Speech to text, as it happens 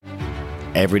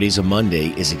Every Day's a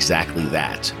Monday is exactly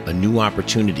that, a new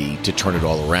opportunity to turn it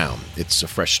all around. It's a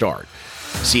fresh start.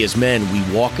 See, as men, we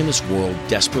walk in this world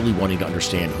desperately wanting to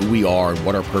understand who we are and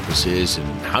what our purpose is and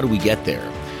how do we get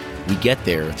there. We get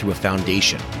there through a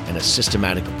foundation and a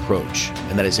systematic approach,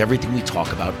 and that is everything we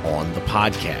talk about on the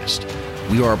podcast.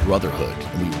 We are a brotherhood,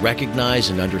 and we recognize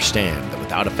and understand that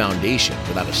without a foundation,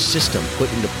 without a system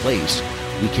put into place,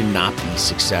 we cannot be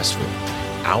successful.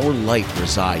 Our light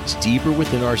resides deeper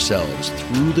within ourselves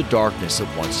through the darkness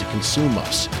that wants to consume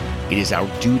us. It is our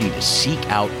duty to seek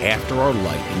out after our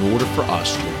light in order for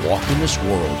us to walk in this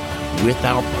world with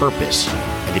our purpose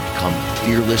and to become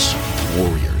fearless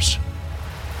warriors.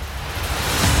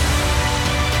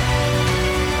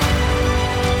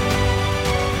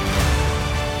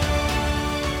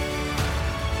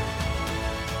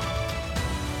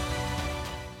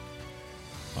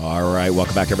 All right,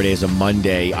 welcome back. Every Day is a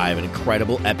Monday. I have an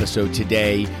incredible episode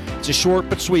today. It's a short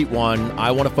but sweet one. I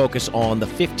want to focus on the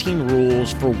 15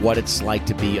 rules for what it's like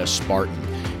to be a Spartan.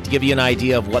 To give you an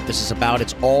idea of what this is about,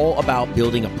 it's all about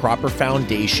building a proper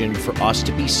foundation for us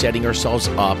to be setting ourselves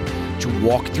up to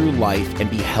walk through life and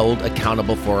be held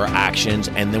accountable for our actions,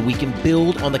 and then we can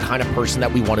build on the kind of person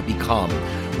that we want to become.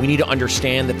 We need to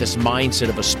understand that this mindset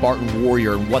of a Spartan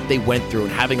warrior and what they went through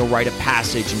and having a rite of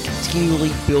passage and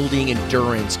continually building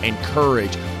endurance and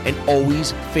courage and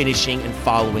always finishing and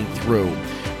following through.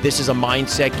 This is a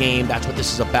mindset game. That's what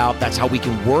this is about. That's how we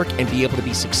can work and be able to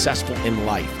be successful in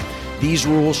life. These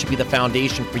rules should be the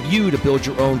foundation for you to build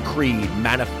your own creed,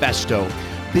 manifesto,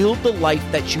 build the life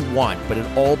that you want, but it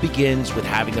all begins with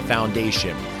having a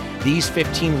foundation. These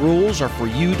 15 rules are for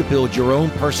you to build your own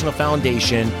personal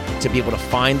foundation to be able to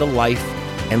find the life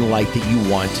and light that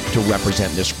you want to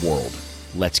represent this world.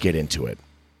 Let's get into it.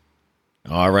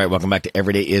 All right, welcome back to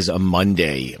Every Day is a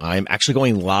Monday. I'm actually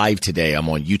going live today. I'm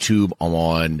on YouTube, I'm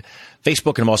on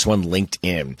Facebook, and I'm also on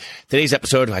LinkedIn. Today's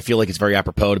episode, I feel like it's very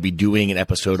apropos to be doing an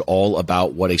episode all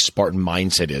about what a Spartan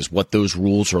mindset is, what those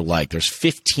rules are like. There's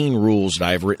 15 rules that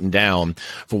I've written down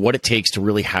for what it takes to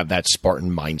really have that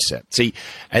Spartan mindset. See,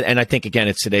 and I think, again,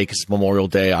 it's today because it's Memorial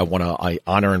Day. I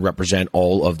honor and represent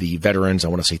all of the veterans. I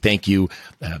want to say thank you,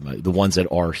 the ones that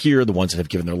are here, the ones that have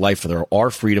given their life for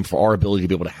our freedom, for our ability to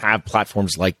be able to have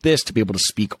platforms like this, to be able to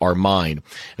speak our mind.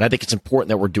 And I think it's important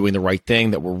that we're doing the right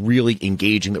thing, that we're really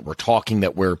engaging, that we're talking,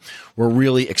 that we're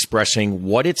really expressing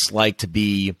what it's like to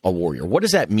be a warrior. What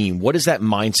does that mean? What is that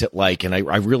mindset like? And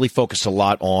I really focused a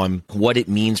lot on what it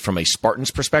means from a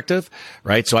Spartan's perspective,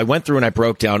 right? So I went through and I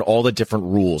broke down all the different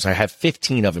rules. I have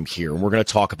 15 of them here, and we're going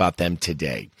to talk about them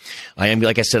today.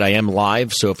 Like I said, I am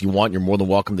live, so if you want, you're more than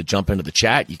welcome to jump into the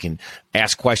chat. You can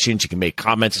ask questions. You can make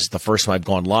comments. It's the first time I've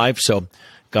gone live, so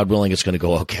God willing, it's going to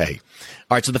go okay.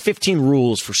 All right, so the 15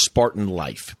 rules for Spartan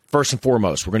life. First and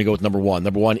foremost, we're going to go with number one.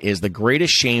 Number one is the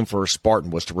greatest shame for a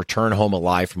Spartan was to return home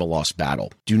alive from a lost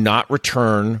battle. Do not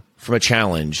return from a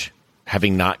challenge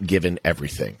having not given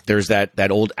everything. There's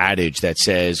that old adage that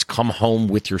says, come home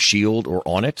with your shield or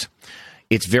on it.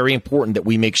 It's very important that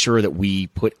we make sure that we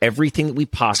put everything that we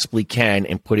possibly can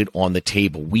and put it on the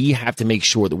table. We have to make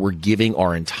sure that we're giving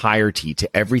our entirety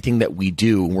to everything that we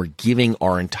do, and we're giving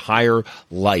our entire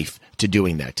life to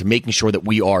doing that, to making sure that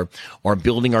we are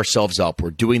building ourselves up. We're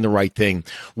doing the right thing.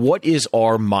 What is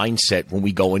our mindset when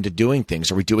we go into doing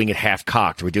things? Are we doing it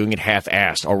half-cocked? Are we doing it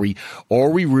half-assed? Are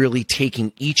we really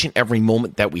taking each and every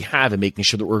moment that we have and making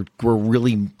sure that we're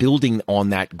really building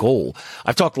on that goal?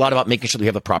 I've talked a lot about making sure that we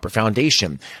have the proper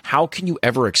foundation. How can you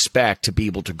ever expect to be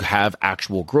able to have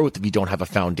actual growth if you don't have a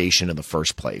foundation in the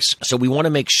first place? So we want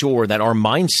to make sure that our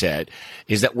mindset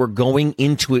is that we're going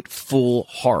into it full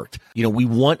heart. You know, we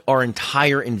want our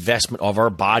entire investment of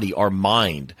our body, our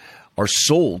mind, our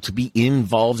soul to be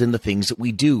involved in the things that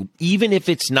we do, even if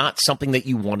it's not something that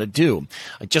you want to do.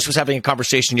 I just was having a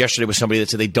conversation yesterday with somebody that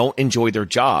said they don't enjoy their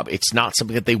job. It's not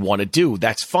something that they want to do.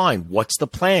 That's fine. What's the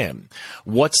plan?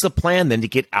 What's the plan then to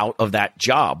get out of that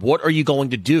job? What are you going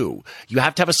to do? You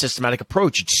have to have a systematic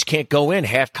approach. You just can't go in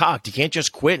half-cocked. You can't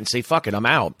just quit and say, fuck it, I'm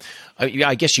out.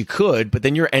 I guess you could, but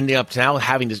then you're ending up now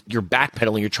you're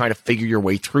backpedaling. You're trying to figure your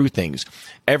way through things.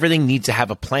 Everything needs to have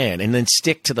a plan, and then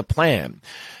stick to the plan.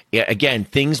 Yeah, again,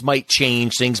 things might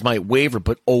change, things might waver,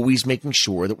 but always making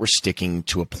sure that we're sticking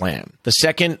to a plan. The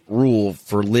second rule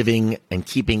for living and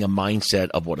keeping a mindset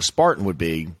of what a Spartan would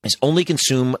be is only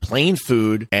consume plain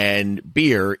food and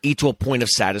beer, eat to a point of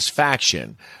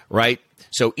satisfaction, right?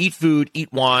 So eat food,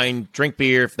 eat wine, drink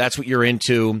beer, if that's what you're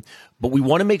into. But we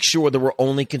want to make sure that we're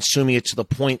only consuming it to the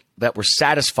point that we're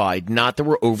satisfied, not that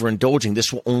we're overindulging.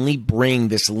 This will only bring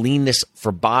this leanness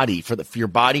for your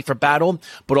body for battle,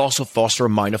 but also foster a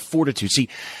mind of fortitude. See,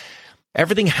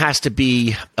 Everything has to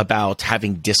be about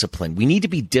having discipline. We need to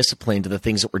be disciplined to the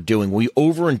things that we're doing. We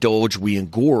overindulge,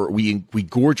 we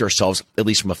gorge ourselves, at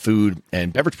least from a food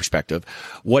and beverage perspective.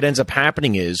 What ends up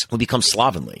happening is we become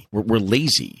slovenly. We're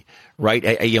lazy, right?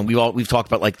 Again, we've talked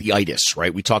about like the itis,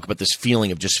 right? We talk about this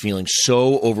feeling of just feeling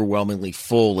so overwhelmingly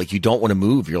full, like you don't want to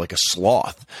move. You're like a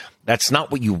sloth. That's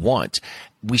not what you want.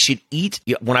 We should eat.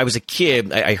 When I was a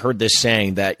kid, I heard this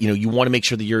saying that, you want to make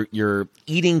sure that you're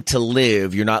eating to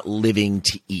live. You're not living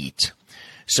to eat.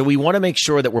 So we want to make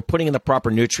sure that we're putting in the proper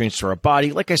nutrients to our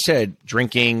body. Like I said,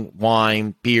 drinking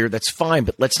wine, beer, that's fine,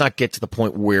 but let's not get to the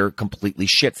point where we're completely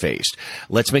shit-faced.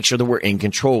 Let's make sure that we're in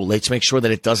control. Let's make sure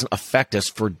that it doesn't affect us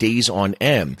for days on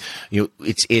end.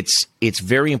 It's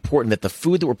very important that the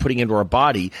food that we're putting into our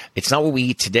body, it's not what we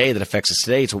eat today that affects us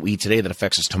today. It's what we eat today that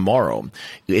affects us tomorrow.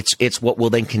 It's what will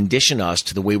then condition us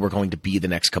to the way we're going to be the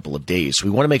next couple of days. So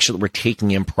we want to make sure that we're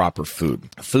taking in proper food.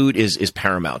 Food is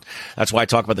paramount. That's why I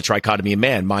talk about the trichotomy of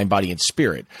man, mind, body, and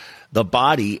spirit. The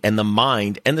body and the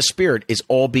mind and the spirit is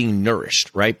all being nourished,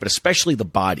 right? But especially the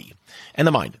body and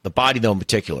the mind. The body, though, in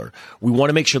particular, we want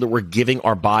to make sure that we're giving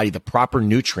our body the proper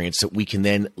nutrients that we can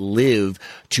then live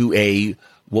to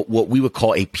what we would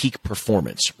call a peak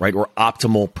performance, right? Or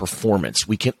optimal performance.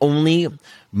 We can only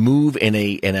move in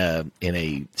a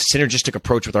synergistic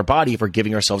approach with our body if we're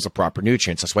giving ourselves the proper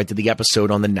nutrients. That's why I did the episode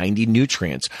on the 90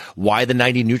 nutrients. Why the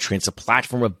 90 nutrients, the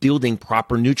platform of building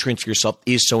proper nutrients for yourself,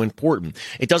 is so important.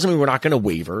 It doesn't mean we're not going to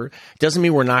waver. It doesn't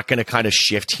mean we're not going to kind of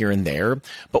shift here and there,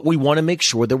 but we want to make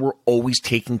sure that we're always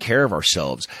taking care of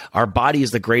ourselves. Our body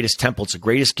is the greatest temple. It's the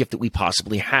greatest gift that we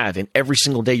possibly have. And every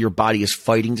single day, your body is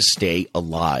fighting to stay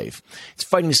alive. It's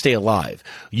fighting to stay alive.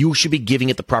 You should be giving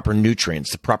it the proper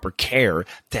nutrients, the proper care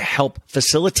to help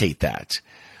facilitate that.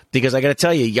 Because I got to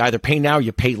tell you, you either pay now or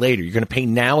you pay later. You're going to pay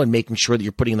now in making sure that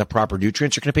you're putting in the proper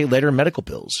nutrients. You're going to pay later in medical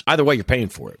bills. Either way, you're paying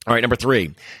for it. All right, number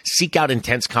 3, seek out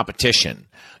intense competition.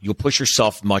 You'll push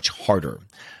yourself much harder.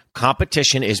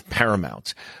 Competition is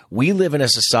paramount. We live in a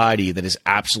society that has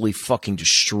absolutely fucking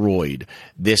destroyed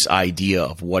this idea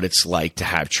of what it's like to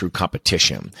have true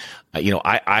competition.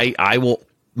 I will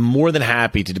more than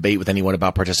happy to debate with anyone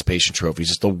about participation trophies.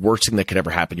 It's the worst thing that could ever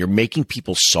happen. You're making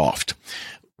people soft.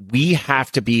 We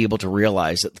have to be able to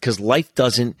realize that, because life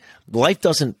doesn't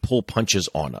pull punches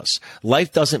on us.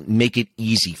 Life doesn't make it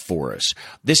easy for us.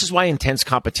 This is why intense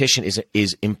competition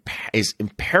is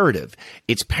imperative.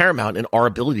 It's paramount in our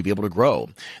ability to be able to grow.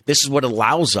 This is what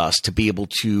allows us to be able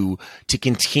to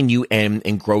continue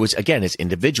and grow as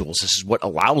individuals. This is what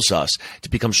allows us to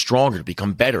become stronger, to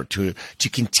become better, to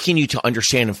continue to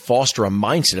understand and foster a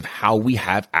mindset of how we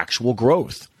have actual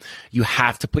growth. You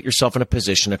have to put yourself in a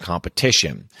position of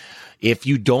competition. If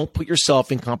you don't put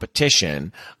yourself in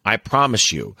competition, I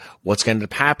promise you, what's going to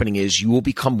end up happening is you will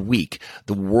become weak.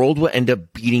 The world will end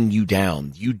up beating you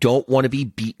down. You don't want to be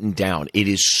beaten down. It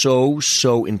is so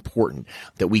important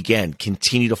that we, again,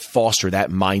 continue to foster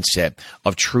that mindset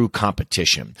of true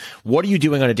competition. What are you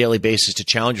doing on a daily basis to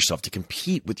challenge yourself, to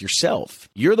compete with yourself?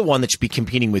 You're the one that should be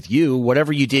competing with you.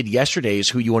 Whatever you did yesterday is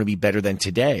who you want to be better than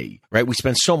today, right? We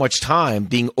spend so much time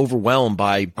being overwhelmed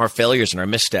by our failures and our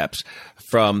missteps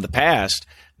from the past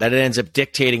that it ends up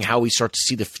dictating how we start to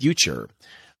see the future.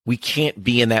 We can't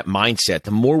be in that mindset.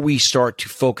 The more we start to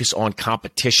focus on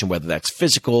competition, whether that's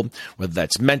physical, whether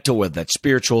that's mental, whether that's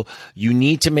spiritual, you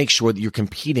need to make sure that you're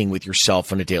competing with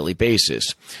yourself on a daily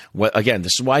basis. Again,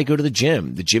 this is why I go to the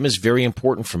gym. The gym is very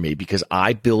important for me because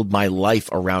I build my life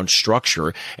around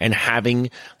structure and having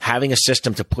a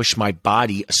system to push my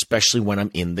body, especially when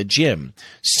I'm in the gym.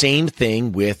 Same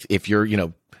thing with if you're,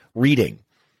 reading.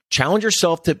 Challenge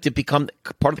yourself to become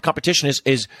part of the competition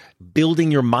is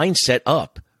building your mindset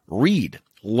up. Read,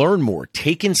 learn more,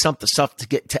 take in some stuff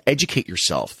to educate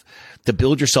yourself, to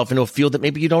build yourself into a field that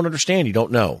maybe you don't understand, you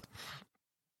don't know.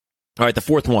 All right, the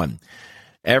 4th one.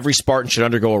 Every Spartan should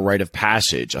undergo a rite of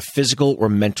passage, a physical or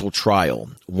mental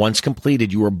trial. Once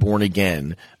completed, you are born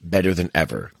again, better than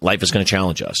ever. Life is going to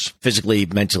challenge us physically,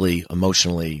 mentally,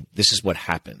 emotionally. This is what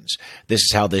happens. This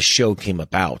is how this show came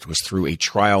about, was through a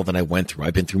trial that I went through.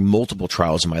 I've been through multiple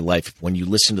trials in my life. When you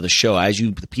listen to the show,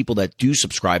 the people that do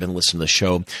subscribe and listen to the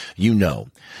show, you know.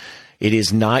 It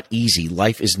is not easy.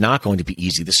 Life is not going to be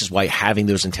easy. This is why having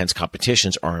those intense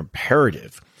competitions are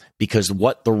imperative. Because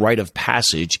what the rite of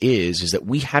passage is that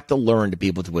we have to learn to be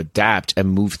able to adapt and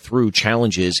move through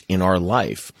challenges in our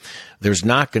life. There's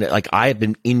not going to, like, I have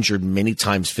been injured many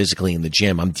times physically in the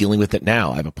gym. I'm dealing with it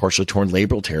now. I have a partially torn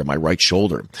labral tear in my right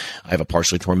shoulder. I have a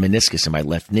partially torn meniscus in my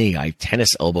left knee. I have tennis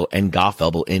elbow and golf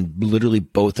elbow in literally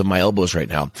both of my elbows right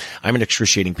now. I'm in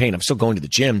excruciating pain. I'm still going to the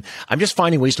gym. I'm just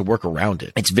finding ways to work around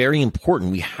it. It's very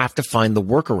important. We have to find the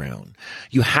workaround.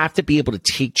 You have to be able to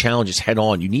take challenges head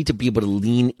on. You need to be able to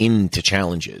lean into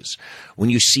challenges. When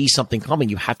you see something coming,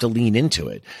 you have to lean into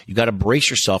it. You got to brace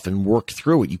yourself and work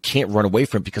through it. You can't run away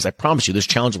from it, because I promise you, those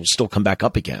challenges will still come back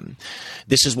up again.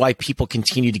 This is why people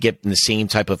continue to get in the same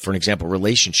type of, for example,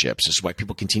 relationships. This is why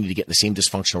people continue to get in the same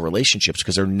dysfunctional relationships,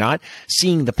 because they're not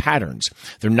seeing the patterns.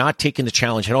 They're not taking the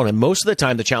challenge head on. And most of the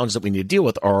time, the challenges that we need to deal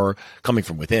with are coming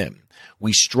from within.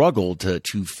 We struggle to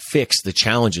fix the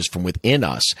challenges from within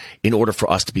us in order for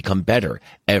us to become better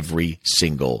every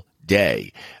single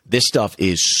day. This stuff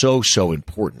is so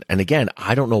important. And again,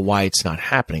 I don't know why it's not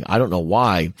happening. I don't know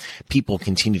why people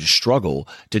continue to struggle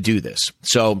to do this.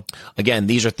 So again,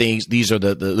 these are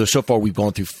the so far we've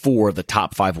gone through 4 of the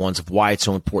top 5 ones of why it's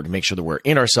so important to make sure that we're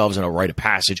in ourselves in a rite of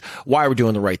passage, why we're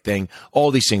doing the right thing.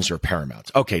 All these things are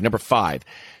paramount. Okay, number 5,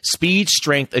 speed,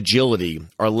 strength, agility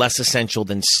are less essential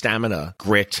than stamina,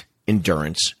 grit,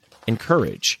 endurance, and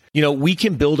courage. You know, we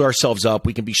can build ourselves up.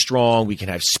 We can be strong. We can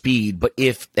have speed,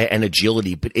 and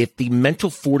agility. But if the mental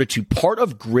fortitude, part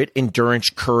of grit, endurance,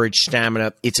 courage,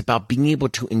 stamina, it's about being able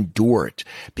to endure it,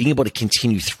 being able to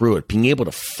continue through it, being able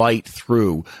to fight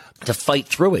through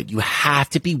it. You have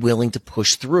to be willing to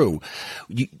push through.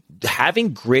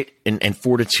 Having grit and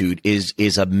fortitude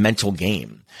is a mental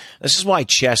game. This is why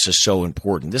chess is so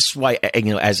important. This is why,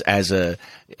 you know, as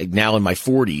now in my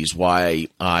 40s, why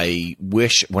I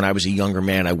wish when I was a younger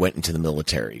man I went into the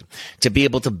military, to be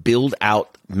able to build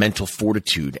out mental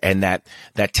fortitude and that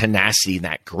tenacity,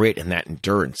 that grit, and that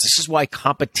endurance. This is why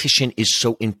competition is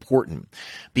so important,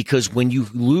 because when you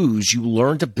lose, you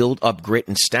learn to build up grit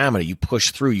and stamina. You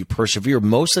push through, you persevere.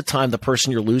 Most of the time, the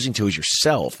person you're losing to is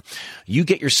yourself. You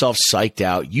get yourself psyched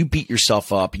out. You beat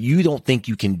yourself up. You don't think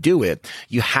you can do it.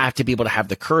 You have to be able to have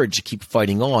the courage to keep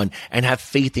fighting on and have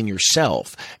faith in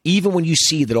yourself, even when you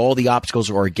see that all the obstacles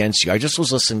are against you. I just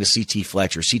was listening to C.T.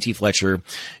 Fletcher. C.T. Fletcher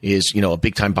is, you know, a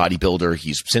big-time bodybuilder.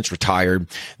 He's since retired.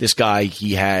 This guy,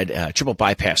 he had triple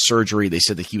bypass surgery. They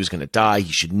said that he was going to die.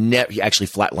 He actually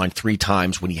flatlined 3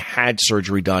 times when he had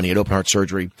surgery done. He had open heart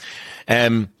surgery.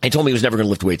 He told me he was never going to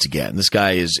lift weights again. This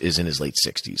guy is in his late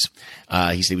 60s.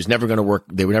 He said he was never going to work.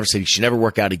 They would never say he should never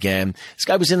work out again. This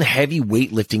guy was in the heavy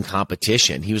weightlifting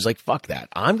competition. He was like, fuck that.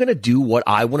 I'm going to do what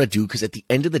I want to do, because at the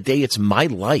end of the day, it's my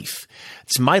life.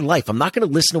 It's my life. I'm not going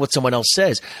to listen to what someone else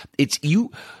says. It's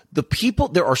you. The people,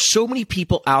 there are so many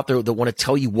people out there that want to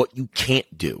tell you what you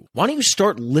can't do. Why don't you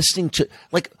start listening to,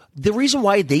 like, the reason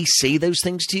why they say those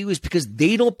things to you is because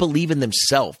they don't believe in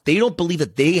themselves. They don't believe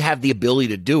that they have the ability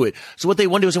to do it. So what they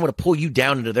want to do is they want to pull you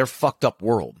down into their fucked up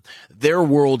world, their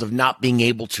world of not being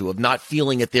able to, of not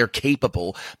feeling that they're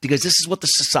capable, because this is what the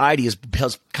society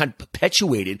has kind of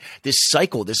perpetuated, this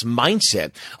cycle, this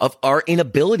mindset of our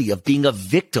inability of being a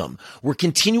victim. We're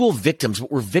continual victims,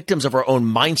 but we're victims of our own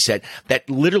mindset that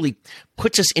literally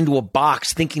puts us into a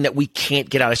box thinking that we can't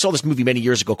get out. I saw this movie many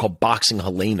years ago called Boxing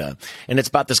Helena, and it's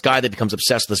about this guy that becomes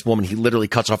obsessed with this woman. He literally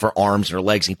cuts off her arms and her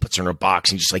legs, and he puts her in a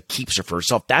box, and he just like keeps her for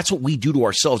herself. That's what we do to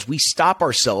ourselves. We stop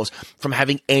ourselves from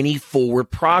having any forward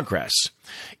progress.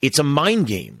 It's a mind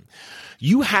game.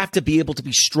 You have to be able to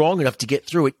be strong enough to get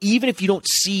through it. Even if you don't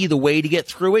see the way to get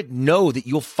through it, know that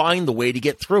you'll find the way to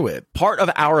get through it. Part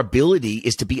of our ability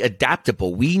is to be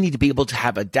adaptable. We need to be able to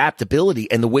have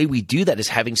adaptability. And the way we do that is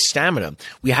having stamina.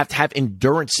 We have to have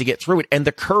endurance to get through it and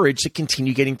the courage to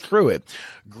continue getting through it.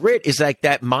 Grit is like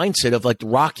that mindset of like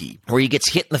Rocky, where he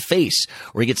gets hit in the face,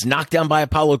 where he gets knocked down by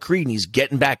Apollo Creed and he's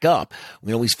getting back up.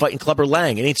 You know, he's fighting Clubber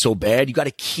Lang. It ain't so bad. You got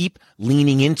to keep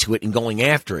leaning into it and going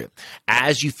after it.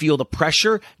 As you feel the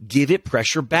pressure, give it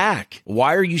pressure back.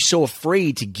 Why are you so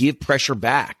afraid to give pressure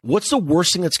back? What's the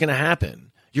worst thing that's going to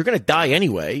happen? You're going to die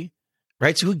anyway,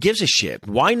 right? So who gives a shit?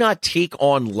 Why not take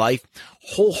on life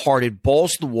wholehearted,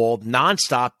 balls to the wall,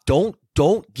 nonstop?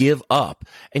 Don't give up.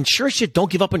 And sure as shit,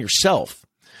 don't give up on yourself.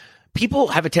 People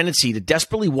have a tendency to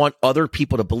desperately want other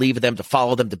people to believe in them, to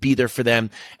follow them, to be there for them,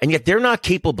 and yet they're not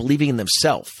capable of believing in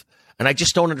themselves. And I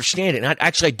just don't understand it. And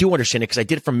I do understand it because I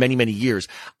did it for many, many years.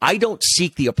 I don't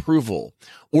seek the approval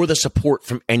or the support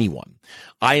from anyone.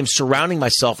 I am surrounding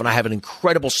myself, and I have an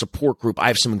incredible support group. I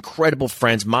have some incredible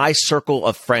friends. My circle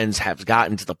of friends have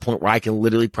gotten to the point where I can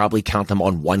literally probably count them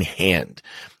on one hand.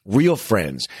 Real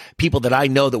friends, people that I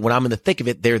know that when I'm in the thick of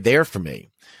it, they're there for me.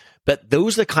 But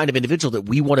those are the kind of individual that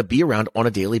we want to be around on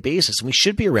a daily basis, and we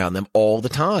should be around them all the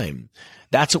time.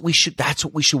 That's what we should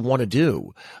want to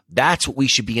do. That's what we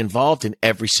should be involved in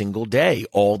every single day,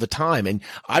 all the time. And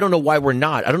I don't know why we're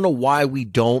not. I don't know why we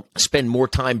don't spend more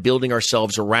time building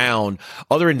ourselves around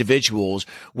other individuals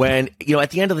when,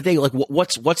 at the end of the day, like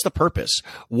what's the purpose?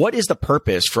 What is the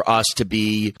purpose for us to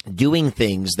be doing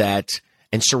things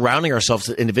and surrounding ourselves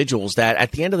with individuals that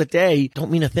at the end of the day don't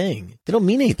mean a thing. They don't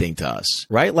mean anything to us,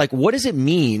 right? Like, what does it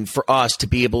mean for us to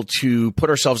be able to put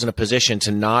ourselves in a position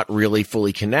to not really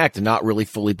fully connect and not really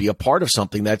fully be a part of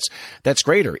something that's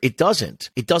greater? It doesn't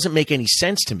make any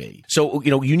sense to me. So,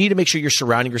 you need to make sure you're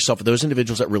surrounding yourself with those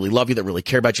individuals that really love you, that really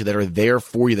care about you, that are there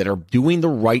for you, that are doing the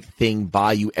right thing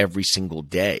by you every single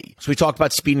day. So we talked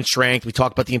about speed and strength. We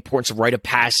talked about the importance of rite of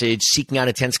passage, seeking out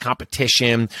intense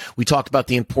competition. We talked about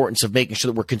the importance of making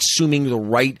sure that we're consuming the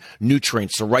right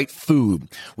nutrients, the right food.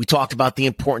 We talked about the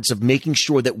importance of making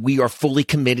sure that we are fully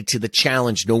committed to the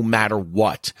challenge no matter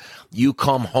what. You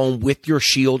come home with your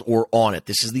shield or on it.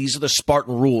 These are the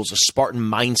Spartan rules, a Spartan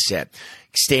mindset.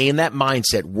 Stay in that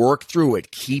mindset, work through it,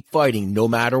 keep fighting no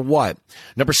matter what.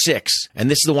 Number 6, and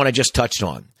this is the one I just touched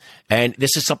on. And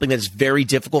this is something that's very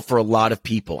difficult for a lot of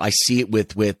people. I see it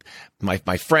with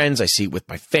my friends. I see it with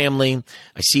my family.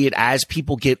 I see it as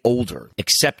people get older,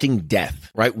 accepting death,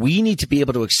 right? We need to be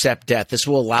able to accept death. This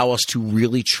will allow us to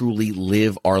really, truly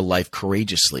live our life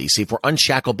courageously. See, if we're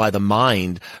unshackled by the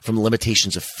mind from the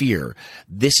limitations of fear,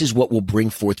 this is what will bring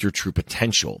forth your true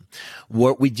potential.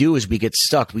 What we do is we get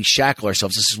stuck. We shackle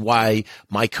ourselves. This is why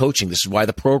my coaching, this is why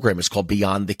the program is called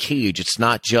Beyond the Cage. It's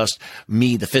not just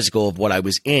me, the physical of what I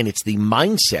was in. It's the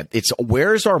mindset. It's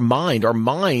where's our mind? Our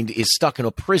mind is stuck in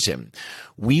a prison.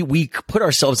 We put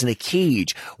ourselves in a cage.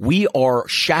 We are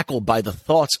shackled by the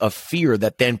thoughts of fear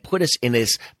that then put us in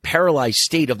this paralyzed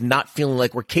state of not feeling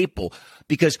like we're capable,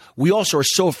 because we also are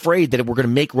so afraid that we're going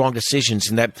to make wrong decisions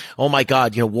and that, oh my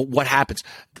God, what happens?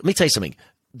 Let me tell you something.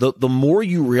 The more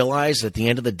you realize at the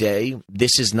end of the day,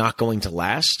 this is not going to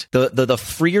last, the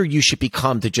freer you should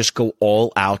become to just go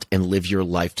all out and live your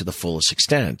life to the fullest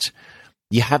extent.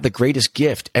 You have the greatest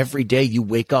gift every day you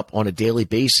wake up on a daily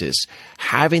basis,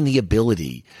 having the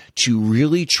ability to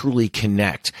really, truly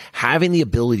connect, having the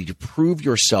ability to prove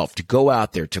yourself, to go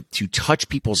out there, to touch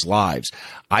people's lives.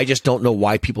 I just don't know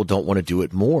why people don't want to do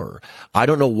it more. I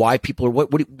don't know why people are,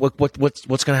 what's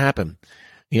going to happen?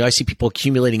 I see people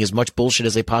accumulating as much bullshit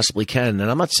as they possibly can.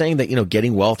 And I'm not saying that,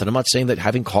 getting wealth, and I'm not saying that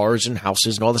having cars and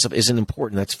houses and all this stuff isn't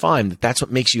important. That's fine. That's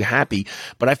what makes you happy.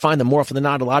 But I find that more often than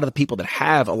not, a lot of the people that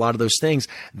have a lot of those things,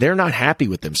 they're not happy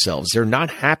with themselves. They're not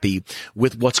happy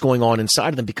with what's going on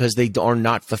inside of them because they are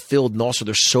not fulfilled. And also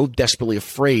they're so desperately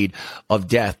afraid of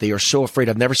death. They are so afraid.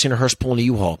 I've never seen a hearse pulling a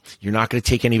U-Haul. You're not going to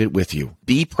take any of it with you.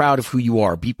 Be proud of who you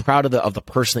are. Be proud of the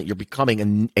person that you're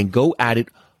becoming and go at it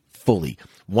fully.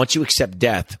 Once you accept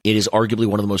death, it is arguably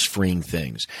one of the most freeing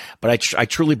things. But I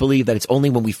truly believe that it's only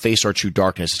when we face our true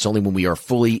darkness, it's only when we are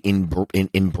fully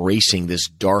embracing this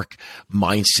dark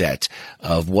mindset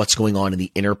of what's going on in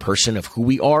the inner person of who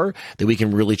we are, that we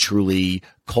can really, truly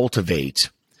cultivate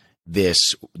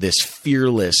this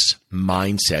fearless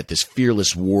mindset, this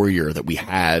fearless warrior that we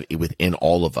have within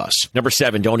all of us. Number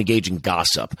 7, don't engage in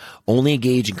gossip. Only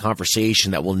engage in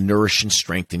conversation that will nourish and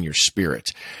strengthen your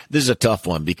spirit. This is a tough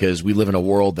one because we live in a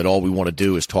world that all we want to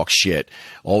do is talk shit.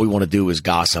 All we want to do is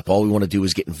gossip. All we want to do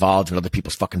is get involved in other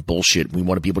people's fucking bullshit. We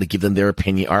want to be able to give them their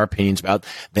opinion, our opinions about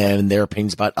them and their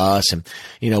opinions about us. And,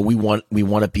 we want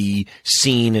to be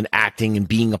seen and acting and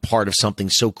being a part of something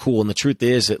so cool. And the truth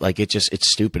is that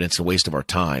it's stupid. It's a waste of our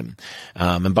time.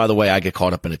 And by the way, I get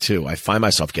caught up in it too. I find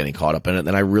myself getting caught up in it. And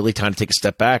then I really kind of take a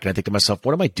step back and I think to myself,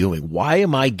 what am I doing? Why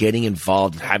am I getting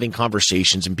involved in having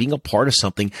conversations and being a part of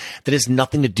something that has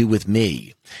nothing to do with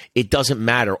me? It doesn't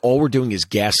matter. All we're doing is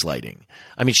gaslighting.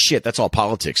 I mean, shit, that's all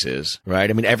politics is, right?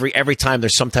 I mean, every time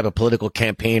there's some type of political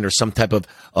campaign or some type of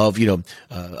political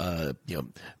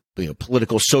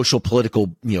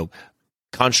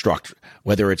construct,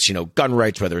 whether it's, gun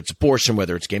rights, whether it's abortion,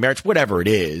 whether it's gay marriage, whatever it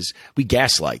is, we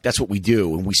gaslight. That's what we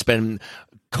do. And we spend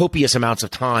copious amounts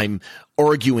of time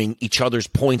arguing each other's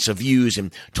points of views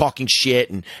and talking shit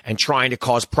and trying to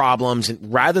cause problems.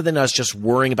 And rather than us just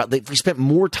worrying about, we spent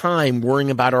more time worrying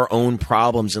about our own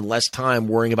problems and less time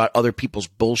worrying about other people's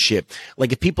bullshit.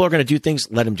 Like, if people are going to do things,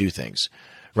 let them do things.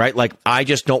 Right? Like, I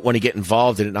just don't want to get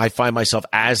involved in it. And I find myself,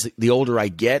 as the older I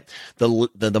get,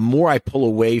 the more I pull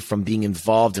away from being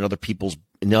involved in other people's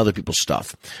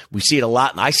stuff. We see it a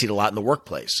lot, and I see it a lot in the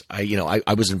workplace. I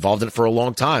was involved in it for a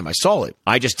long time. I saw it.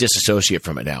 I just disassociate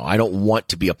from it now. I don't want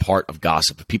to be a part of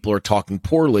gossip. If people are talking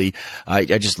poorly, I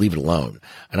just leave it alone.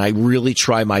 And I really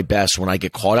try my best when I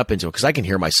get caught up into it, because I can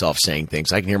hear myself saying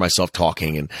things. I can hear myself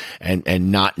talking and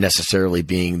not necessarily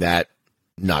being that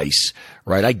nice,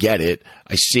 right? I get it.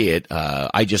 I see it.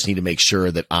 I just need to make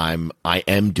sure that I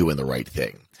am doing the right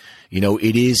thing. You know,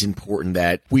 it is important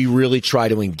that we really try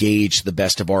to engage to the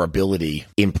best of our ability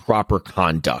in proper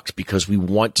conduct, because we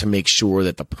want to make sure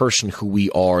that the person who we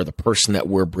are, the person that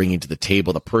we're bringing to the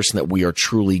table, the person that we are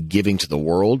truly giving to the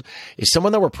world is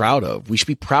someone that we're proud of. We should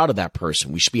be proud of that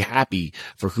person. We should be happy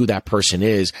for who that person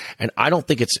is. And I don't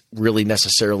think it's really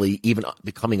necessarily even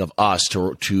becoming of us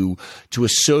to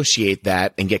associate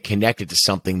that and get connected to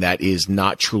something that is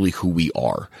not truly who we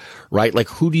are, right? Like,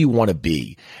 who do you want to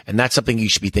be? And that's something you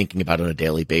should be thinking about on a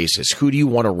daily basis. Who do you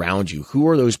want around you? Who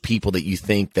are those people that you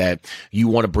think that you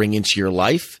want to bring into your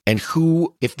life? And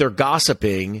who, if they're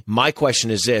gossiping, my question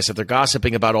is this: if they're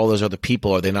gossiping about all those other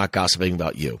people, are they not gossiping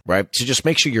about you, right? So just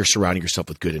make sure you're surrounding yourself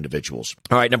with good individuals.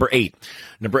 All right, number eight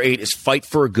is fight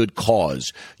for a good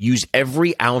cause. Use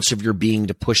every ounce of your being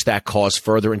to push that cause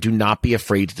further, and do not be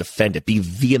afraid to defend it. Be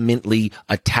vehemently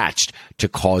attached to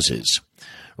causes.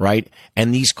 Right?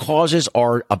 And these causes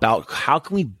are about how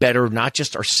can we better not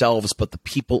just ourselves, but the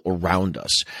people around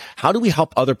us? How do we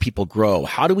help other people grow?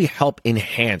 How do we help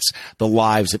enhance the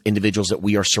lives of individuals that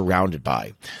we are surrounded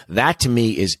by? That to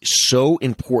me is so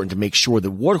important, to make sure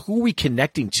that who are we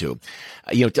connecting to?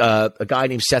 A guy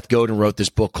named Seth Godin wrote this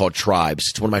book called Tribes.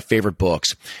 It's one of my favorite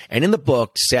books. And in the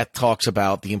book, Seth talks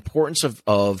about the importance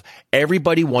of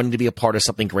everybody wanting to be a part of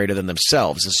something greater than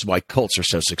themselves. This is why cults are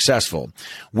so successful.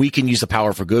 We can use the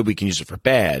power for good. We can use it for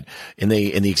bad. In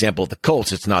the example of the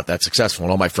cults, it's not that successful.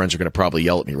 And all my friends are going to probably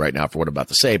yell at me right now for what I'm about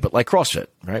to say, but like CrossFit,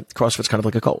 right? CrossFit's kind of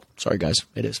like a cult. Sorry, guys.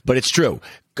 It is. But it's true.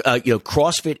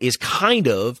 CrossFit is kind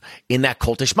of in that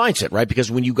cultish mindset, right? Because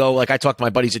when you go, like I talk to my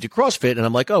buddies that do CrossFit and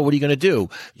I'm like, oh, what are you going to do?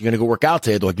 You're going to go work out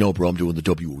today? They're like, no, bro, I'm doing the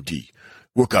WOD,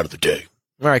 workout of the day.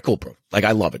 All right, cool, bro. Like,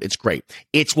 I love it. It's great.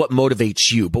 It's what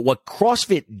motivates you. But what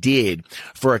CrossFit did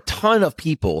for a ton of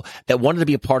people that wanted to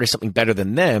be a part of something better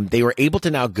than them, they were able to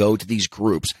now go to these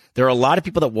groups. There are a lot of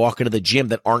people that walk into the gym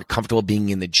that aren't comfortable being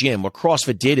in the gym. What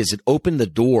CrossFit did is it opened the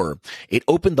door. It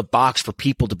opened the box for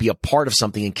people to be a part of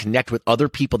something and connect with other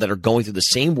people that are going through the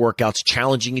same workouts,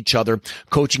 challenging each other,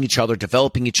 coaching each other,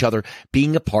 developing each other,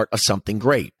 being a part of something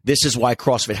great. This is why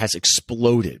CrossFit has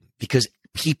exploded, because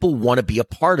people want to be a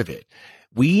part of it.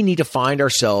 We need to find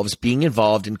ourselves being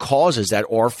involved in causes that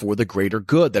are for the greater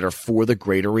good, that are for the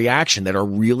greater reaction, that are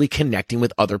really connecting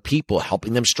with other people,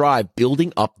 helping them strive,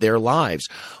 building up their lives.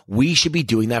 We should be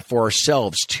doing that for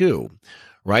ourselves too,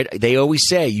 right? They always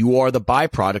say you are the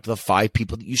byproduct of the 5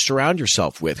 people that you surround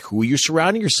yourself with. Who are you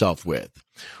surrounding yourself with?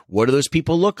 What do those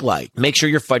people look like? Make sure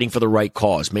you're fighting for the right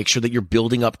cause. Make sure that you're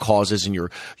building up causes and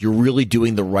you're really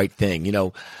doing the right thing. You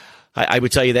know, I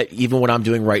would tell you that even what I'm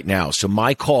doing right now. So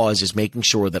my cause is making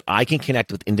sure that I can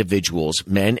connect with individuals,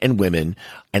 men and women,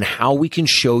 and how we can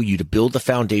show you to build the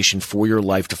foundation for your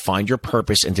life, to find your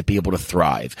purpose and to be able to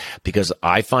thrive. Because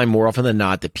I find more often than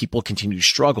not that people continue to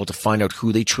struggle to find out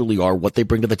who they truly are, what they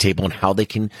bring to the table, and how they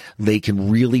can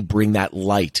really bring that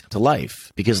light to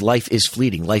life. Because life is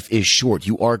fleeting. Life is short.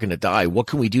 You are going to die. What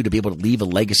can we do to be able to leave a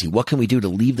legacy? What can we do to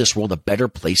leave this world a better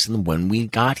place than when we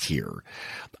got here?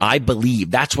 I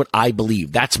believe that's what I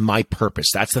believe. That's my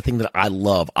purpose. That's the thing that I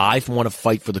love. I want to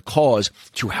fight for the cause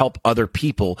to help other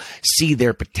people see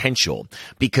their potential,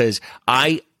 because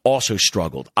I also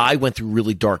struggled. I went through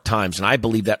really dark times, and I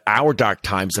believe that our dark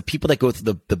times, the people that go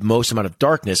through the most amount of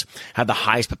darkness, have the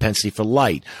highest propensity for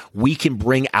light. We can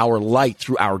bring our light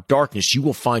through our darkness. You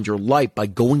will find your light by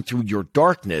going through your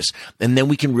darkness, and then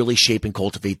we can really shape and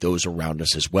cultivate those around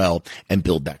us as well and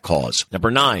build that cause. Number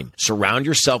 9, surround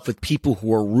yourself with people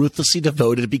who are ruthlessly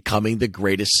devoted to becoming the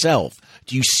greatest self.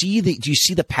 Do you see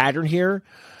the pattern here?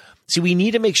 See, we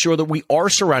need to make sure that we are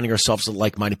surrounding ourselves with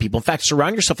like-minded people. In fact,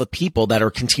 surround yourself with people that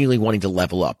are continually wanting to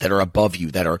level up, that are above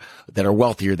you, that are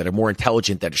wealthier, that are more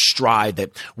intelligent, that strive,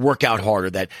 that work out harder,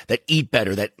 that eat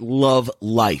better, that love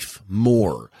life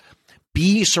more.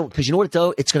 Because you know what,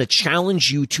 though? It's going to challenge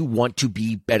you to want to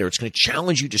be better. It's going to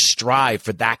challenge you to strive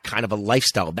for that kind of a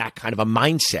lifestyle, that kind of a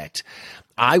mindset.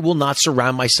 I will not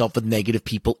surround myself with negative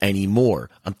people anymore.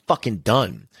 I'm fucking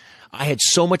done. I had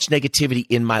so much negativity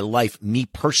in my life, me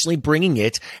personally bringing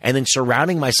it and then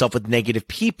surrounding myself with negative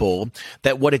people,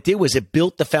 that what it did was it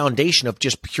built the foundation of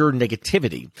just pure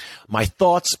negativity. My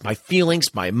thoughts, my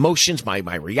feelings, my emotions, my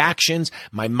reactions,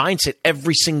 my mindset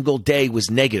every single day was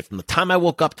negative from the time I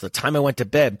woke up to the time I went to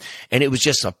bed. And it was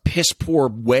just a piss poor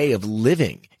way of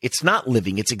living. It's not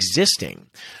living, it's existing.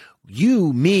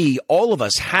 you, me, all of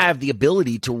us have the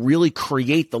ability to really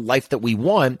create the life that we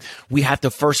want. We have to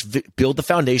first build the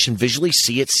foundation, visually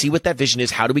see it, see what that vision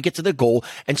is. How do we get to the goal?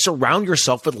 And surround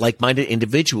yourself with like-minded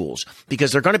individuals,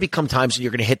 because there are going to become times that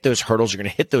you're going to hit those hurdles, you're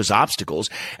going to hit those obstacles,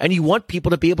 and you want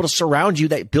people to be able to surround you,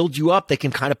 that build you up, that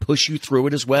can kind of push you through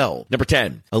it as well. Number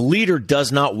 10, a leader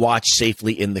does not watch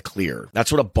safely in the clear.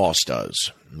 That's what a boss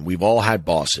does. We've all had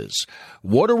bosses.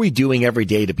 What are we doing every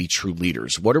day to be true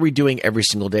leaders? What are we doing every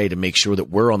single day to make sure that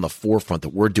we're on the forefront,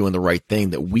 that we're doing the right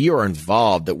thing, that we are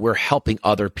involved, that we're helping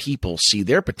other people see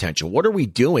their potential? What are we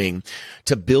doing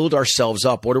to build ourselves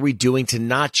up? What are we doing to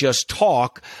not just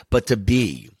talk, but to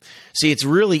be? See, it's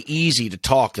really easy to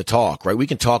talk, right? We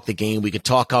can talk the game. We can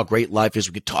talk how great life is.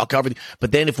 We can talk everything.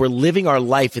 But then if we're living our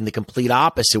life in the complete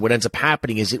opposite, what ends up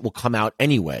happening is it will come out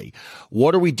anyway.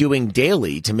 What are we doing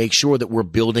daily to make sure that we're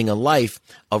building a life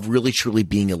of really, truly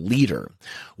being a leader?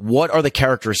 What are the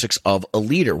characteristics of a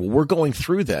leader? Well, we're going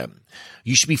through them.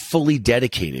 You should be fully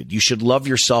dedicated. You should love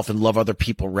yourself and love other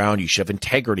people around you. You should have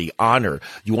integrity, honor.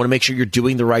 You want to make sure you're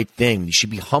doing the right thing. You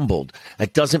should be humbled.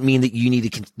 That doesn't mean that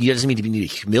it doesn't mean to be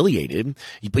humiliated,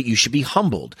 but you should be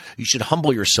humbled. You should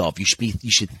humble yourself. You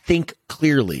should think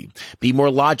clearly. Be more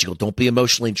logical. Don't be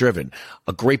emotionally driven.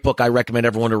 A great book I recommend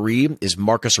everyone to read is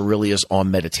Marcus Aurelius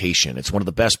on Meditation. It's one of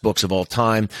the best books of all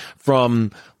time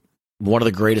from one of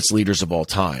the greatest leaders of all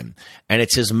time. And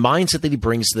it's his mindset that he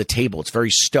brings to the table. It's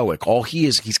very stoic.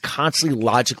 He's constantly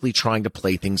logically trying to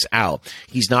play things out.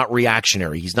 He's not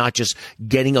reactionary. He's not just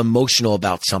getting emotional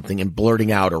about something and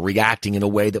blurting out or reacting in a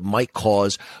way that might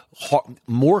cause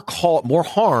more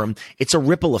harm. It's a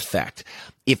ripple effect.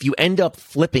 If you end up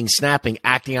flipping, snapping,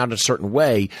 acting out in a certain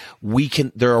way,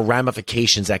 there are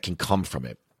ramifications that can come from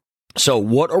it. So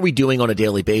what are we doing on a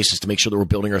daily basis to make sure that we're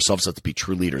building ourselves up to be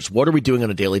true leaders? What are we doing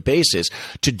on a daily basis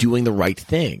to doing the right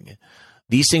thing?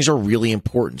 These things are really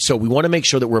important. So we want to make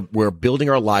sure that we're building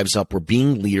our lives up. We're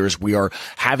being leaders. We are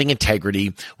having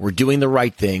integrity. We're doing the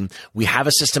right thing. We have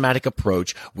a systematic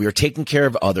approach. We are taking care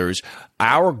of others.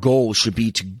 Our goal should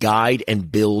be to guide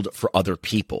and build for other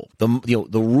people.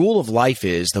 The rule of life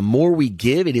is the more we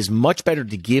give, it is much better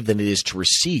to give than it is to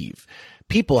receive.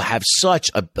 People have such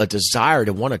a desire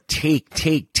to want to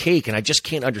take, and I just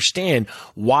can't understand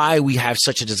why we have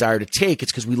such a desire to take.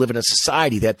 It's because we live in a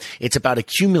society that it's about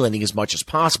accumulating as much as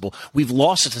possible. We've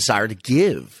lost a desire to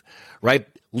give, right?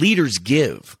 Leaders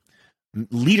give.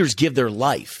 Leaders give their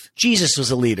life. Jesus was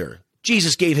a leader.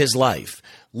 Jesus gave his life.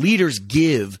 Leaders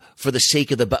give for the sake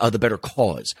of the better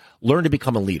cause. Learn to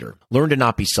become a leader. Learn to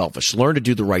not be selfish. Learn to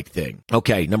do the right thing.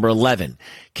 Okay, number 11,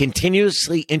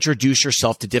 continuously introduce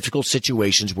yourself to difficult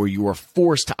situations where you are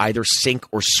forced to either sink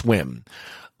or swim.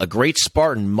 A great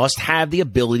Spartan must have the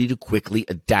ability to quickly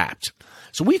adapt.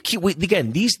 So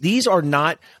again, these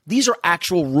are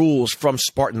actual rules from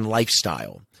Spartan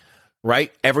lifestyle,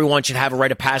 right? Everyone should have a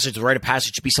rite of passage. The rite of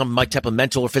passage should be some type of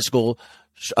mental or physical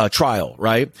trial,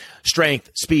 right?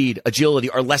 Strength, speed, agility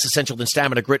are less essential than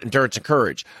stamina, grit, endurance, and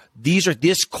courage.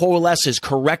 This coalesces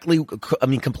completely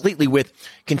with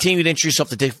continue to introduce yourself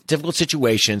to difficult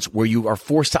situations where you are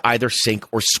forced to either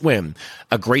sink or swim.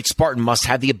 A great Spartan must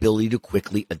have the ability to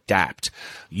quickly adapt.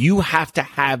 You have to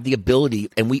have the ability,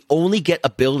 and we only get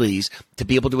abilities to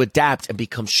be able to adapt and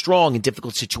become strong in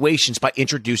difficult situations by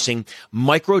introducing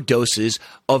micro doses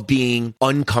of being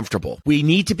uncomfortable. We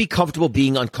need to be comfortable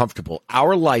being uncomfortable.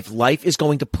 Our life is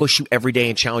going to push you every day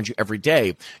and challenge you every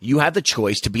day. You have the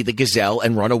choice to be the gazelle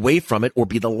and run away from it, or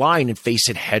be the lion and face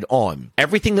it head on.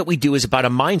 Everything that we do is about a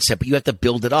mindset, but you have to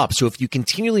build it up. So if you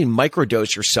continually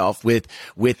microdose yourself with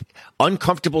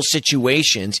uncomfortable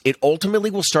situations, it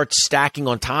ultimately will start stacking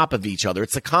on top of each other.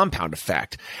 It's the compound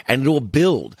effect, and it will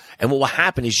build. And what will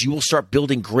happen is you will start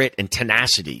building grit and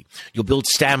tenacity. You'll build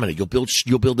stamina. You'll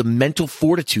build a mental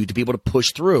fortitude to be able to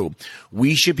push through.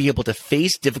 We should be able to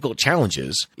face difficult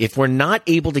challenges. If we're not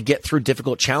able to get through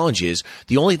difficult challenges,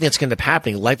 the only thing that's going to be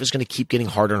happening, life is going to keep getting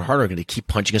harder and harder, going to keep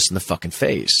punching us in the fucking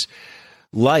face.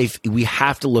 Life, we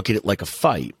have to look at it like a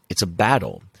fight. It's a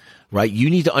battle, right? You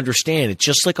need to understand it's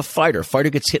just like a fighter. A fighter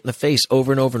gets hit in the face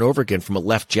over and over and over again from a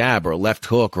left jab or a left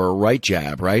hook or a right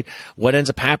jab, right? What ends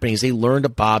up happening is they learn to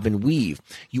bob and weave.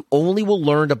 You only will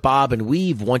learn to bob and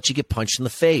weave once you get punched in the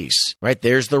face, right?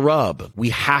 There's the rub. We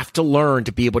have to learn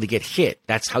to be able to get hit.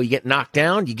 That's how you get knocked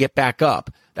down. You get back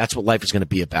up. That's what life is going to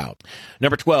be about.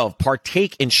 Number 12,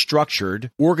 partake in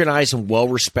structured, organized, and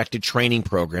well-respected training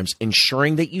programs,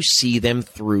 ensuring that you see them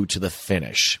through to the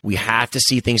finish. We have to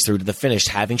see things through to the finish.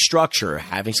 Having structure,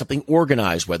 having something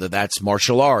organized, whether that's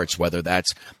martial arts, whether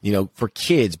that's, for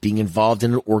kids being involved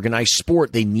in an organized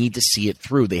sport, they need to see it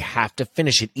through. They have to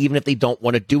finish it, even if they don't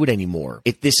want to do it anymore.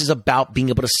 This is about being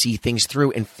able to see things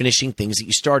through and finishing things that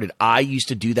you started. I used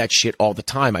to do that shit all the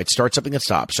time. I'd start something and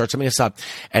stop,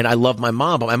 and I love my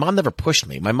mom, but my mom never pushed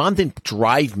me. My mom didn't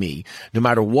drive me, no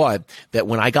matter what, that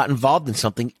when I got involved in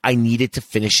something, I needed to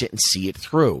finish it and see it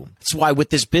through. That's why with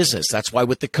this business, that's why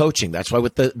with the coaching, that's why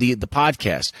with the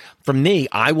podcast. For me,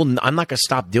 I'm not going to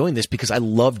stop doing this because I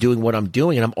love doing what I'm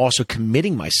doing, and I'm also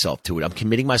committing myself to it. I'm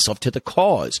committing myself to the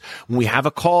cause. When we have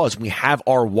a cause, when we have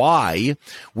our why,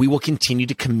 we will continue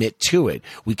to commit to it.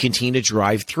 We continue to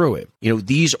drive through it.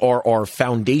 These are our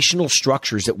foundational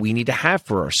structures that we need to have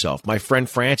for ourselves. My friend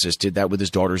Francis did that with his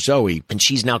daughter Zoe, and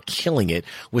she's now killing it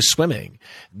with swimming.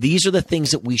 These are the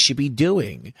things that we should be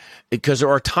doing, because there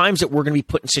are times that we're going to be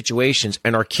put in situations,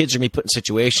 and our kids are going to be put in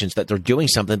situations that they're doing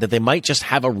something that they might just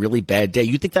have a really bad day.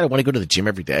 You think that I want to go to the gym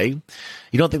every day?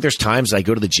 You don't think there's times that I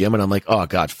go to the gym and I'm like, oh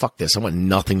God, fuck this. I want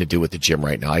nothing to do with the gym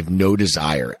right now. I have no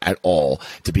desire at all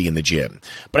to be in the gym,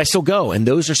 but I still go. And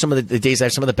those are some of the days I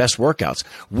have some of the best workouts.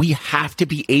 We have to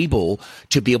be able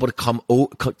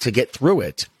to get through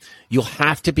it. You'll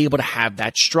have to be able to have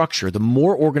that structure. The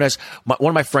more organized, one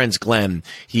of my friends, Glenn,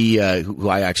 who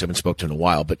I actually haven't spoken to in a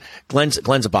while, but Glenn's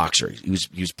a boxer. He was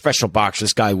a professional boxer.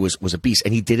 This guy was a beast,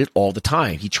 and he did it all the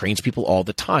time. He trains people all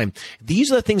the time.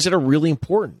 These are the things that are really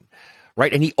important,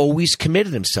 right? And he always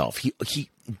committed himself. He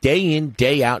day in,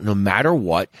 day out, no matter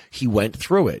what, he went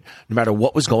through it. No matter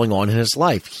what was going on in his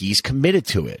life, he's committed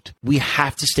to it. We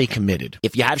have to stay committed.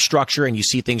 If you have structure and you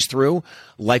see things through,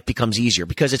 life becomes easier,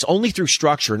 because it's only through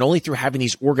structure and only through having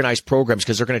these organized programs,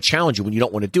 because they're going to challenge you when you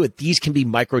don't want to do it. These can be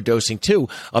microdosing too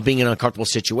of being in an uncomfortable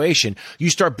situation. You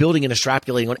start building and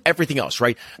extrapolating on everything else,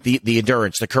 right? The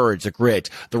endurance, the courage, the grit,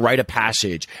 the rite of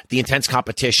passage, the intense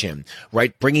competition,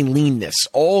 right? Bringing leanness.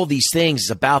 All these things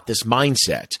is about this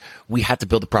mindset. We have to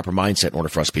build the proper mindset in order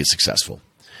for us to be successful.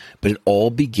 But it all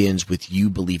begins with you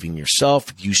believing in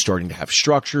yourself, you starting to have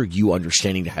structure, you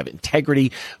understanding to have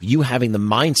integrity, you having the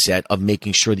mindset of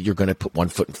making sure that you're going to put one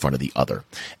foot in front of the other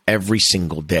every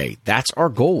single day. That's our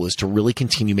goal, is to really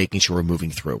continue making sure we're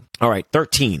moving through. All right,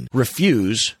 13,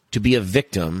 refuse to be a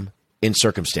victim in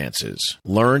circumstances.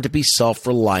 Learn to be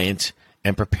self-reliant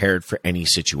and prepared for any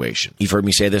situation. You've heard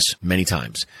me say this many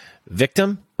times.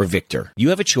 Victim or victor? You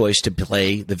have a choice to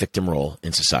play the victim role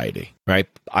in society, right?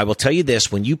 I will tell you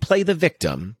this, when you play the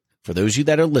victim, for those of you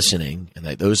that are listening and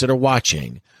those that are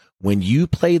watching, when you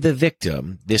play the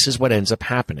victim, this is what ends up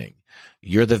happening.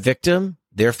 You're the victim,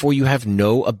 therefore you have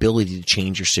no ability to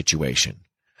change your situation.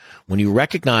 When you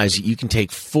recognize that you can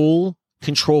take full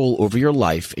control over your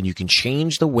life and you can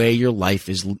change the way your life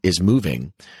is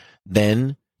moving,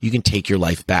 then you can take your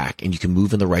life back and you can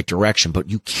move in the right direction, but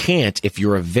you can't if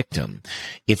you're a victim.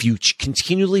 If you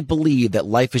continually believe that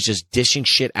life is just dishing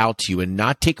shit out to you and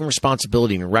not taking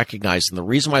responsibility and recognizing the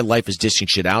reason why life is dishing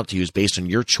shit out to you is based on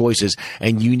your choices,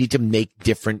 and you need to make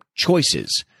different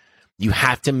choices. You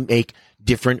have to make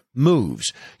different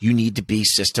moves. You need to be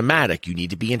systematic. You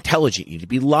need to be intelligent. You need to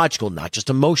be logical, not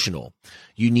just emotional.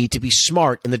 You need to be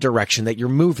smart in the direction that you're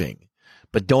moving,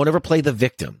 but don't ever play the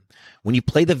victim. When you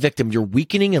play the victim, you're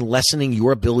weakening and lessening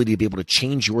your ability to be able to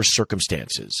change your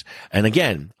circumstances. And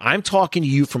again, I'm talking to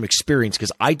you from experience,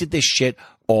 because I did this shit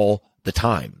all the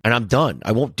time and I'm done.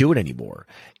 I won't do it anymore.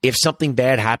 If something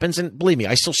bad happens, and believe me,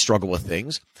 I still struggle with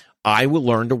things, I will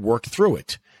learn to work through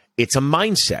it. It's a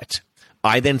mindset.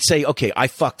 I then say, okay, I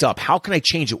fucked up. How can I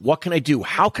change it? What can I do?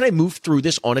 How can I move through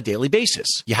this on a daily basis?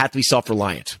 You have to be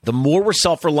self-reliant. The more we're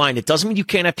self-reliant, it doesn't mean you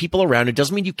can't have people around. It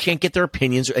doesn't mean you can't get their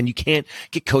opinions and you can't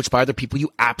get coached by other people.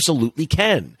 You absolutely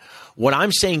can. What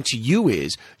I'm saying to you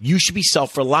is you should be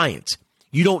self-reliant.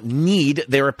 You don't need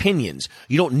their opinions.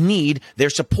 You don't need their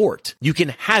support. You can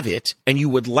have it and you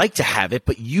would like to have it,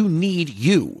 but you need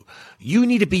you. You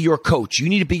need to be your coach. You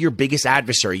need to be your biggest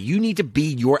adversary. You need to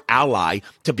be your ally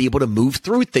to be able to move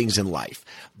through things in life.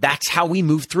 That's how we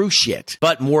move through shit.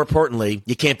 But more importantly,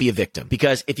 you can't be a victim,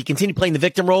 because if you continue playing the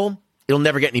victim role, it'll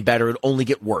never get any better. It'll only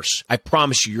get worse. I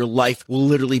promise you, your life will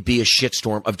literally be a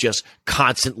shitstorm of just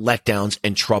constant letdowns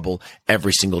and trouble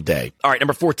every single day. All right,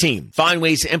 number 14, find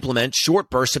ways to implement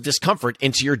short bursts of discomfort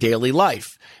into your daily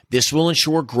life. This will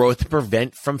ensure growth and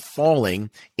prevent from falling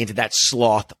into that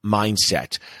sloth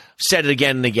mindset. Said it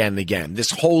again and again and again.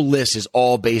 This whole list is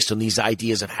all based on these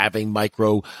ideas of having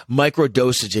micro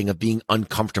dosaging, of being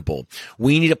uncomfortable.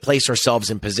 We need to place ourselves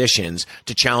in positions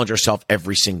to challenge ourselves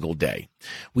every single day.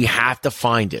 We have to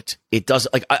find it. It does,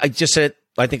 like I just said,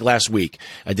 I think last week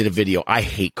I did a video. I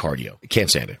hate cardio. I can't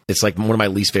stand it. It's like one of my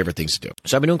least favorite things to do.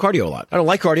 So I've been doing cardio a lot. I don't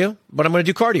like cardio, but I'm going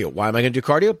to do cardio. Why am I going to do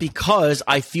cardio? Because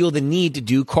I feel the need to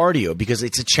do cardio, because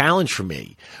it's a challenge for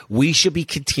me. We should be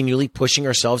continually pushing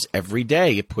ourselves every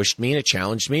day. It pushed me and it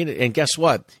challenged me. And guess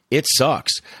what? It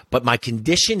sucks, but my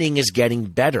conditioning is getting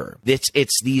better.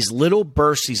 It's these little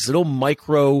bursts, these little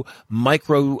micro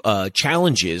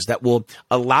challenges that will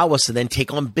allow us to then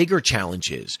take on bigger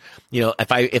challenges. You know,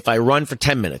 if I run for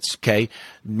 10 minutes, okay,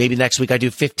 maybe next week I do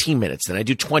 15 minutes, then I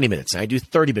do 20 minutes, then I do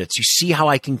 30 minutes. You see how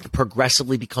I can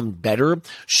progressively become better,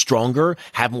 stronger,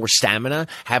 have more stamina,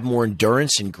 have more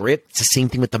endurance and grit. It's the same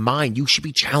thing with the mind. You should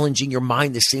be challenging your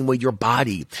mind the same way your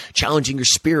body, challenging your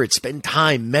spirit. Spend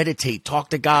time, meditate, talk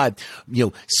to God. You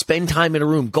know, spend time in a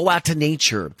room, go out to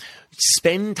nature,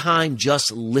 spend time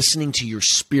just listening to your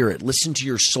spirit, listen to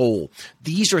your soul.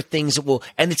 These are things that will,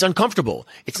 and it's uncomfortable.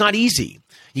 It's not easy.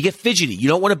 You get fidgety. You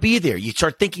don't want to be there. You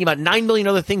start thinking about 9 million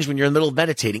other things when you're in the middle of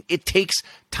meditating. It takes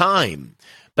time,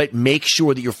 but make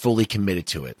sure that you're fully committed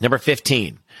to it. Number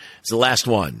 15 is the last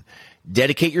one.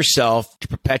 Dedicate yourself to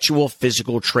perpetual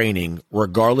physical training,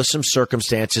 regardless of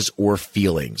circumstances or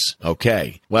feelings.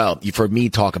 Okay. Well, you've heard me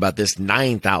talk about this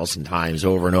 9,000 times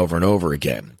over and over and over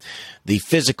again. The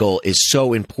physical is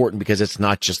so important because it's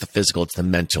not just the physical, it's the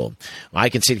mental. I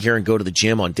can sit here and go to the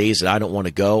gym on days that I don't want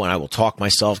to go, and I will talk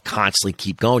myself, constantly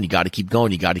keep going. You got to keep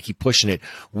going. You got to keep pushing it.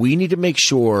 We need to make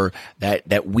sure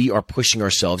that we are pushing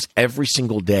ourselves every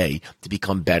single day to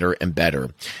become better and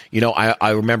better. You know, I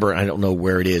remember, I don't know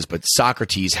where it is, but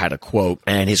Socrates had a quote,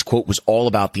 and his quote was all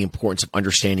about the importance of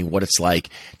understanding what it's like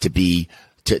to be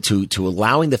to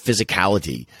allowing the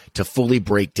physicality to fully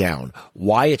break down,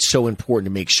 why it's so important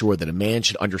to make sure that a man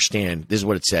should understand. This is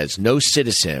what it says. No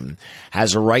citizen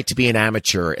has a right to be an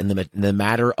amateur in the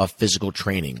matter of physical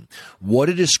training. What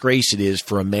a disgrace it is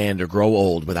for a man to grow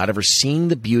old without ever seeing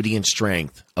the beauty and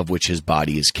strength of which his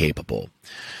body is capable.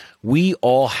 We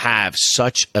all have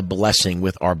such a blessing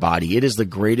with our body. It is the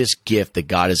greatest gift that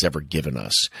God has ever given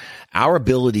us. Our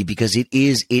ability, because it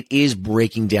is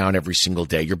breaking down every single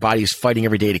day. Your body is fighting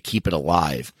every day to keep it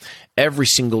alive. Every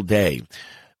single day.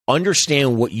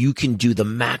 Understand what you can do, the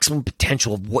maximum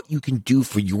potential of what you can do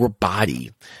for your body.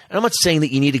 And I'm not saying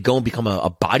that you need to go and become a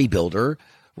bodybuilder,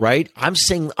 right? I'm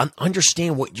saying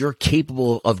understand what you're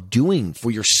capable of doing for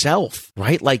yourself,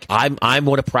 right? Like I'm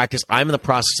going to practice. I'm in the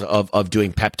process of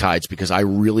doing peptides because I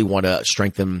really want to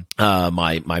strengthen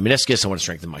my meniscus. I want to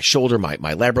strengthen my shoulder, my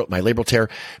labral tear,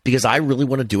 because I really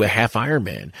want to do a half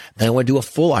Ironman. Then I want to do a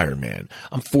full Ironman.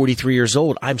 I'm 43 years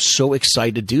old. I'm so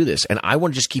excited to do this, and I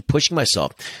want to just keep pushing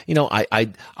myself. You know,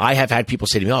 I have had people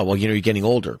say to me, "Oh, well, you know, you're getting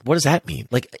older." What does that mean?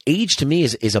 Like age to me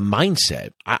is a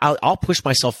mindset. I'll push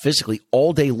myself physically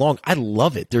all day long. I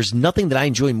love it. There's nothing that I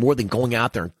enjoy more than going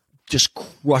out there and just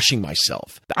crushing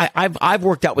myself. I've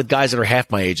worked out with guys that are half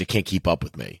my age that can't keep up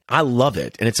with me. I love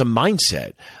it. And it's a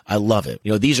mindset. I love it.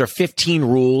 You know, these are 15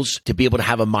 rules to be able to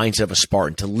have a mindset of a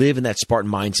Spartan, to live in that Spartan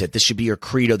mindset. This should be your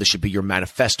credo. This should be your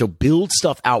manifesto. Build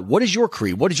stuff out. What is your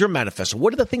creed? What is your manifesto?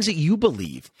 What are the things that you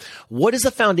believe? What is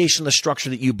the foundation, the structure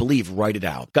that you believe? Write it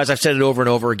out. Guys, I've said it over and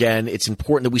over again. It's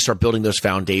important that we start building those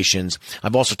foundations.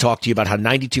 I've also talked to you about how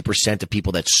 92% of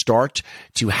people that start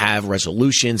to have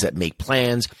resolutions, that make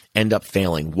plans, end up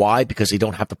failing. Why? Because they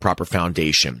don't have the proper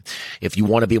foundation. If you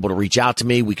want to be able to reach out to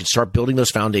me, we can start building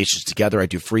those foundations together. I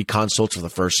do free consults for the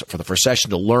first session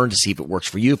to learn to see if it works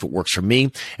for you, if it works for me,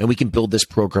 and we can build this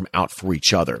program out for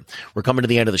each other. We're coming to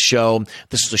the end of the show.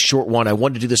 This is a short one. I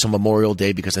wanted to do this on Memorial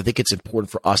Day because I think it's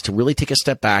important for us to really take a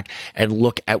step back and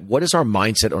look at what is our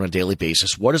mindset on a daily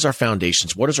basis, what is our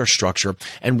foundations, what is our structure,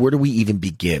 and where do we even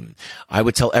begin? I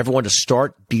would tell everyone to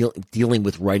start dealing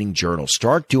with writing journals.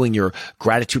 Start doing your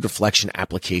gratitude reflection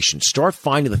application. Start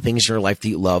finding the things in your life that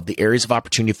you love, the areas of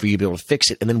opportunity for you to be able to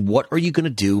fix it, and then what are you going to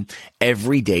do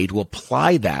every day to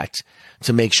apply that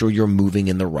to make sure you're moving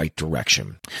in the right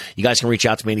direction. You guys can reach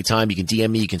out to me anytime. You can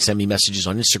DM me. You can send me messages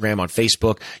on Instagram, on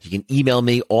Facebook. You can email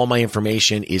me. All my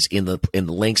information is in the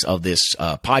links of this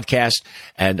podcast.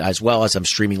 And as well as I'm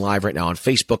streaming live right now on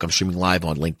Facebook. I'm streaming live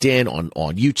on LinkedIn,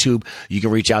 on YouTube. You can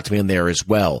reach out to me on there as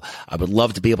well. I would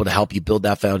love to be able to help you build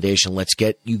that foundation. Let's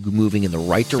get you moving in the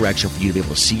right direction for you to be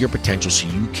able to see your potential so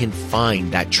you can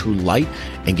find that true light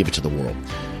and give it to the world.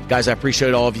 Guys, I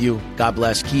appreciate all of you. God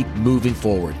bless. Keep moving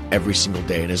forward every single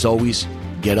day. And as always,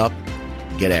 get up,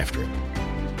 get after it.